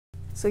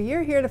So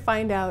you're here to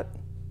find out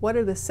what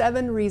are the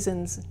 7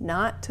 reasons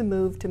not to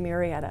move to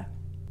Murrieta.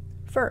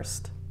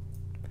 First,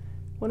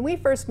 when we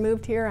first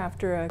moved here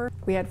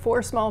we had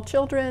 4 small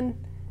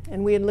children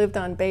and we had lived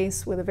on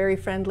base with a very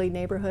friendly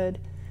neighborhood.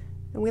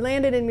 And we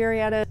landed in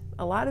Murrieta.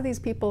 A lot of these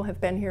people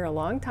have been here a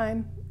long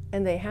time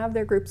and they have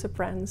their groups of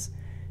friends.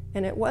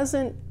 And it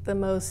wasn't the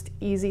most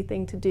easy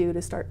thing to do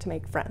to start to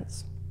make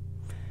friends.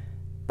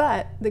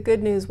 But the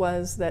good news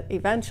was that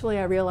eventually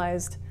I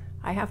realized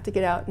I have to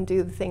get out and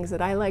do the things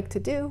that I like to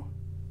do.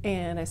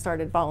 And I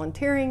started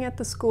volunteering at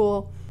the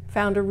school,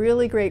 found a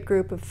really great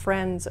group of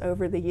friends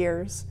over the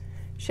years.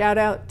 Shout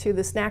out to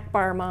the snack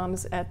bar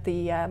moms at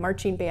the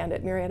marching band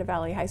at Murrieta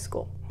Valley High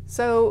School.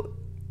 So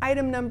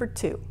item number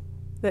 2,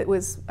 that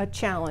was a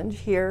challenge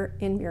here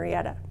in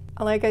Murrieta.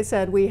 Like I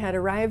said, we had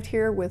arrived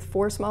here with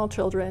 4 small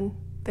children.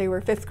 They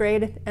were 5th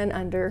grade and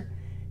under,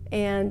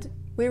 and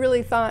we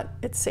really thought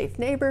it's safe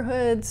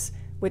neighborhoods,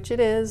 which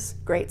it is,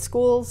 great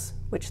schools,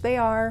 which they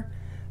are,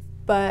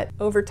 but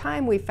over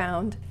time we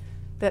found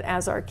that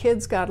as our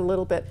kids got a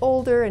little bit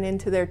older and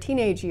into their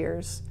teenage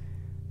years,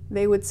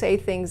 they would say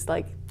things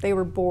like they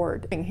were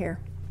bored being here.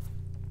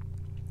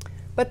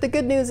 But the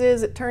good news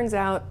is it turns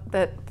out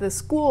that the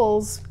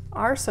schools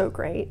are so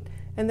great,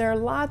 and there are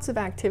lots of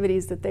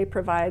activities that they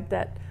provide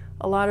that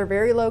a lot are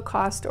very low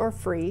cost or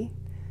free.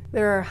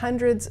 There are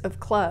hundreds of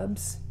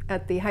clubs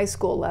at the high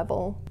school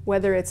level,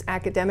 whether it's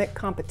academic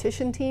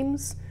competition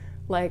teams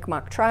like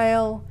mock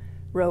trial,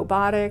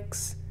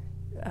 robotics,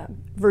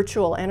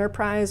 virtual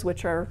enterprise,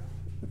 which are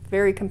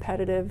very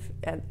competitive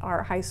at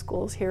our high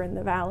schools here in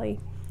the Valley.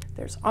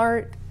 There's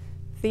art,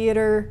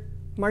 theater,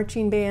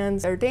 marching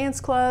bands, there are dance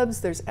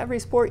clubs, there's every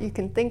sport you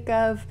can think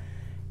of.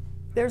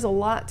 There's a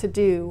lot to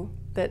do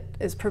that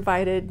is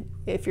provided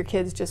if your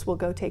kids just will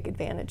go take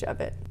advantage of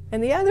it.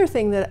 And the other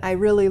thing that I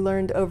really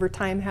learned over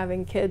time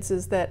having kids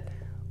is that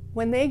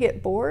when they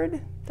get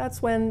bored,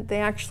 that's when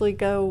they actually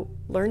go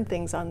learn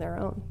things on their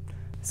own.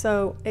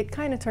 So it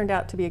kind of turned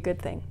out to be a good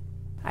thing.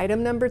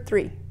 Item number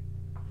 3,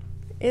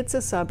 it's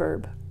a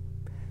suburb.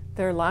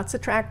 There are lots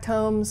of tract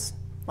homes,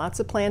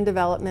 lots of planned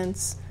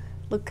developments,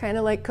 look kind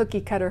of like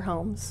cookie cutter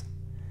homes.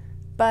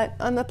 But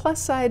on the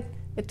plus side,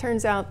 it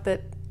turns out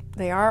that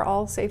they are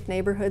all safe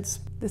neighborhoods.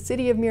 The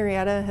city of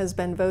Murrieta has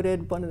been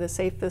voted one of the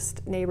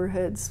safest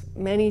neighborhoods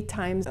many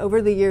times over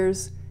the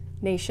years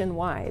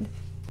nationwide.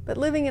 But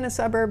living in a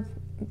suburb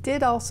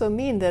did also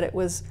mean that it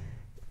was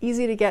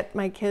easy to get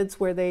my kids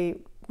where they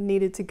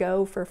needed to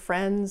go for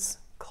friends,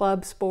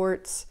 club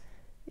sports,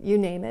 you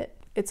name it.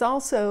 It's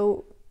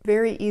also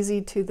very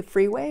easy to the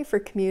freeway for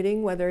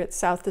commuting, whether it's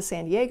south to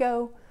San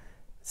Diego,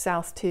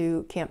 south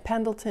to Camp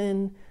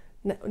Pendleton,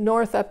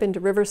 north up into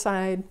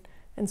Riverside,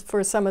 and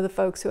for some of the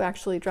folks who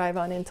actually drive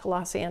on into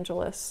Los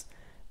Angeles.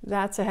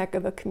 That's a heck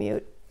of a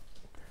commute,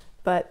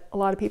 but a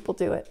lot of people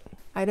do it.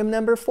 Item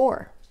number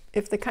 4,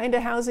 if the kind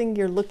of housing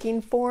you're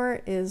looking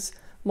for is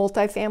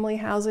multifamily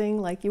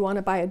housing, like you want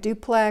to buy a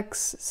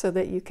duplex so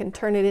that you can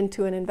turn it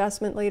into an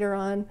investment later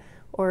on,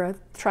 or a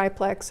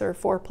triplex or a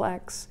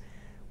fourplex,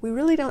 we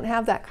really don't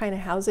have that kind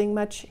of housing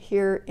much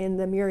here in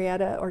the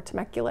Murrieta or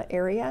Temecula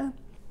area.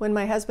 When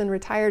my husband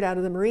retired out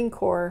of the Marine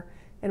Corps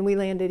and we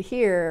landed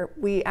here,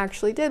 we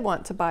actually did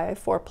want to buy a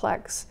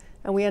fourplex,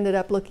 and we ended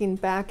up looking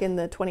back in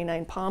the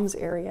 29 Palms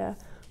area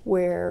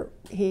where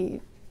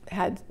he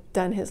had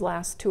done his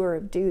last tour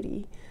of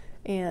duty.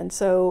 And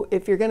so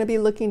if you're going to be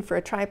looking for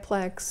a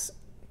triplex,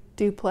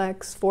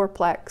 duplex,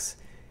 fourplex,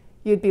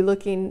 you'd be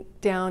looking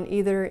down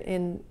either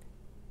in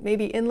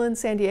maybe inland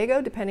San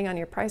Diego, depending on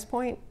your price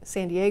point,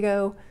 San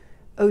Diego,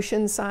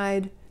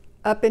 Oceanside,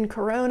 up in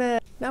Corona.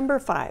 Number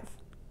 5,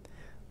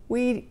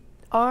 we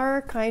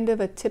are kind of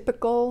a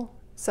typical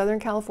Southern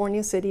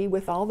California city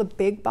with all the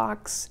big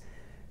box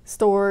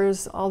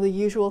stores, all the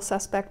usual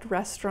suspect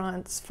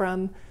restaurants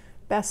from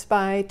Best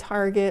Buy,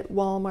 Target,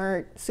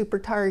 Walmart, Super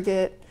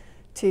Target,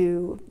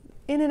 to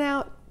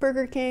In-N-Out,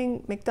 Burger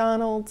King,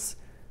 McDonald's,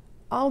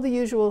 all the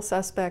usual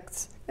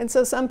suspects. And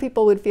so some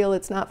people would feel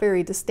it's not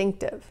very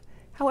distinctive.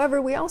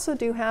 However, we also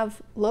do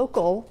have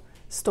local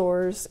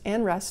stores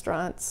and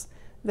restaurants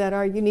that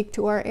are unique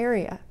to our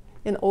area.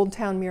 In Old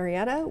Town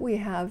Murrieta, we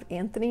have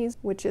Anthony's,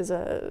 which is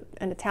an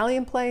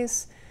Italian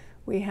place.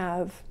 We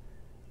have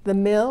The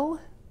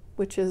Mill,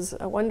 which is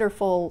a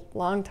wonderful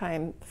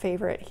longtime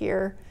favorite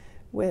here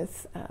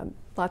with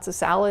lots of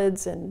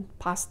salads and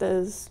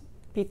pastas,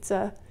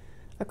 pizza.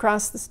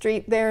 Across the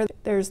street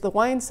there's the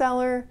Wine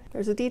Cellar.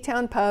 There's a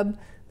D-Town pub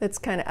that's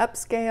kind of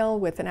upscale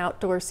with an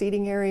outdoor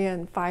seating area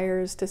and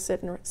fires to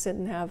sit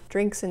and have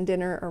drinks and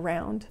dinner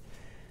around.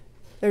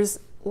 There's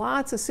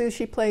lots of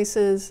sushi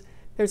places.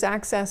 There's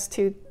access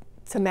to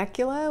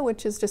Temecula,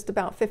 which is just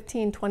about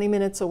 15-20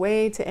 minutes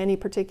away to any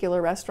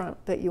particular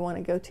restaurant that you want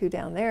to go to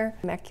down there,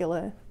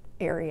 Temecula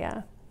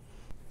area.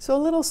 So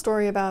a little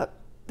story about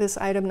this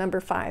item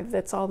number 5,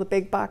 that's all the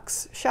big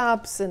box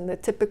shops and the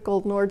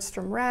typical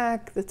Nordstrom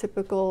Rack, the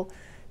typical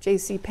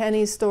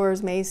JCPenney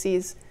stores,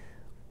 Macy's.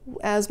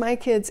 As my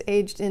kids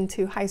aged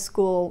into high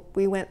school,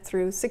 we went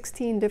through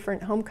 16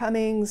 different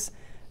homecomings,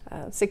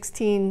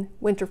 16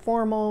 winter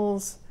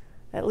formals,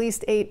 at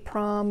least 8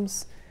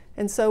 proms.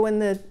 And so when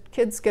the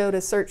kids go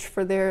to search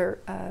for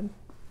their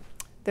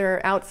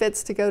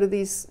outfits to go to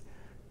these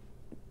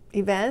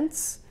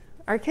events,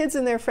 our kids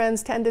and their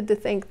friends tended to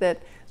think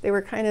that they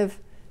were kind of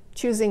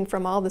choosing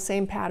from all the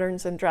same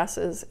patterns and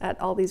dresses at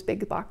all these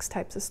big box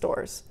types of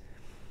stores.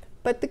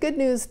 But the good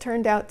news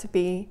turned out to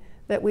be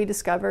that we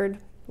discovered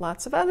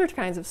lots of other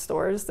kinds of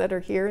stores that are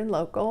here and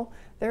local.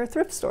 There are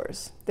thrift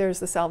stores. There's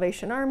the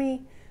Salvation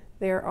Army.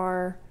 There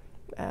are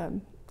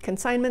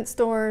consignment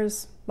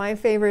stores. My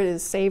favorite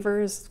is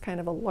Savers, kind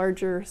of a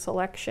larger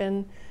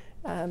selection.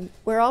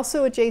 We're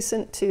also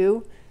adjacent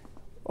to,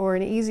 or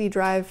an easy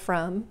drive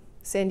from,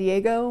 San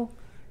Diego,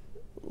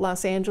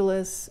 Los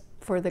Angeles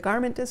for the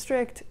garment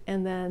district,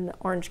 and then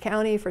Orange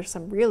County for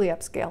some really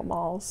upscale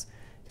malls.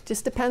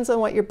 Just depends on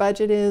what your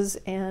budget is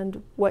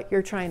and what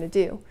you're trying to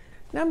do.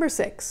 Number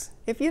 6,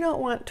 if you don't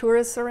want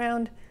tourists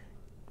around,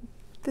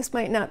 this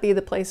might not be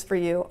the place for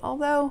you.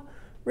 Although,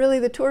 really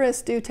the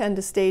tourists do tend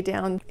to stay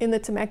down in the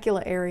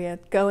Temecula area,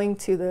 going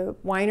to the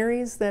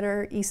wineries that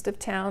are east of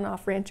town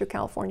off Rancho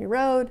California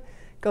Road,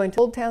 going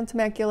to Old Town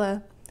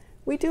Temecula.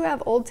 We do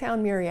have Old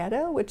Town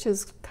Murrieta, which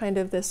is kind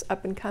of this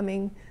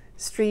up-and-coming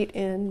street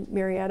in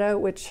Murrieta,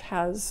 which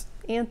has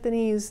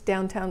Anthony's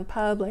downtown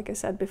pub. Like I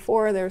said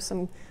before, there's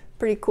some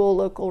pretty cool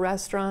local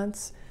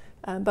restaurants,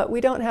 but we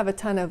don't have a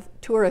ton of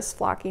tourists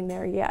flocking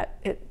there yet.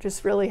 It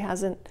just really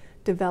hasn't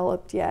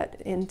developed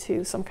yet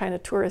into some kind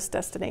of tourist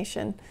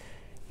destination.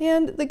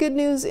 And the good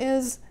news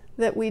is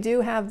that we do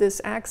have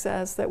this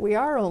access, that we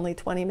are only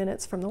 20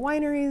 minutes from the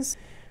wineries.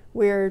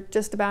 We're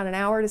just about an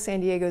hour to San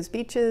Diego's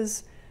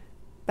beaches,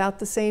 about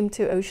the same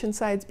to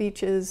Oceanside's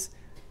beaches,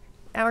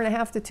 hour and a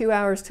half to 2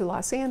 hours to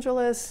Los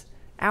Angeles,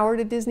 hour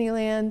to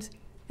Disneyland,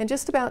 and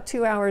just about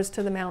 2 hours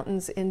to the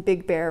mountains in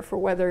Big Bear for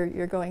whether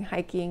you're going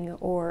hiking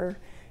or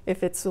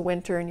if it's the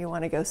winter and you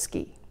want to go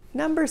ski.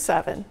 Number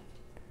 7,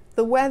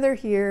 the weather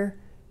here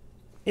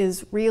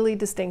is really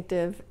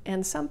distinctive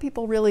and some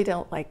people really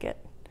don't like it.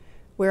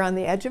 We're on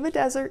the edge of a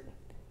desert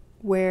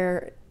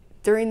where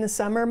during the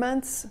summer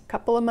months, a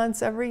couple of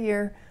months every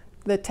year,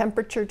 the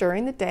temperature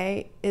during the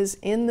day is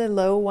in the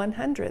low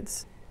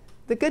 100s.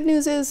 The good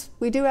news is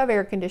we do have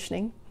air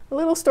conditioning. A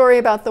little story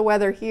about the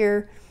weather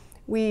here.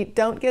 We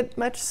don't get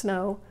much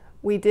snow.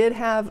 We did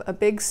have a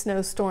big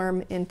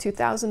snowstorm in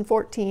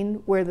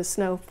 2014 where the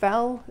snow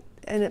fell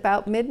at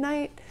about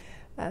midnight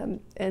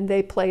and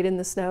they played in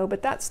the snow,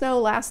 but that snow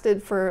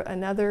lasted for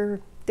another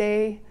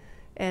day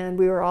and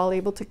we were all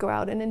able to go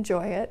out and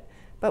enjoy it,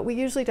 but we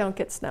usually don't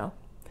get snow.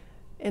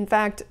 In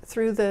fact,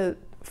 through the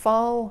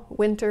fall,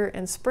 winter,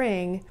 and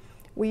spring,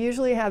 we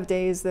usually have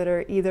days that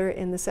are either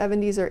in the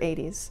 70s or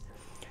 80s.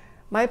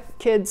 My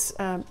kids,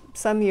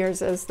 some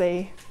years as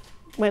they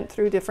went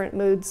through different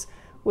moods,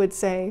 would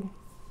say,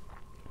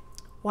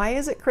 "Why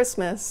is it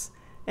Christmas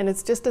and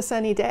it's just a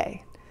sunny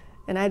day?"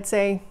 And I'd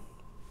say,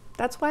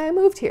 "That's why I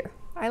moved here.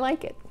 I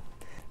like it."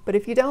 But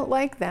if you don't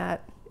like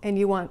that and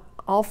you want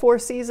all 4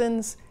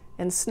 seasons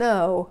and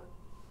snow,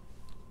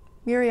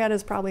 Murrieta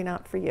is probably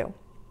not for you.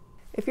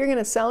 If you're going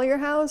to sell your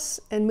house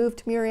and move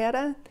to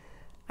Murrieta,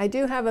 I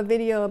do have a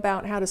video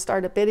about how to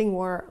start a bidding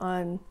war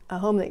on a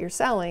home that you're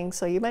selling,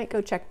 so you might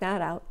go check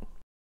that out.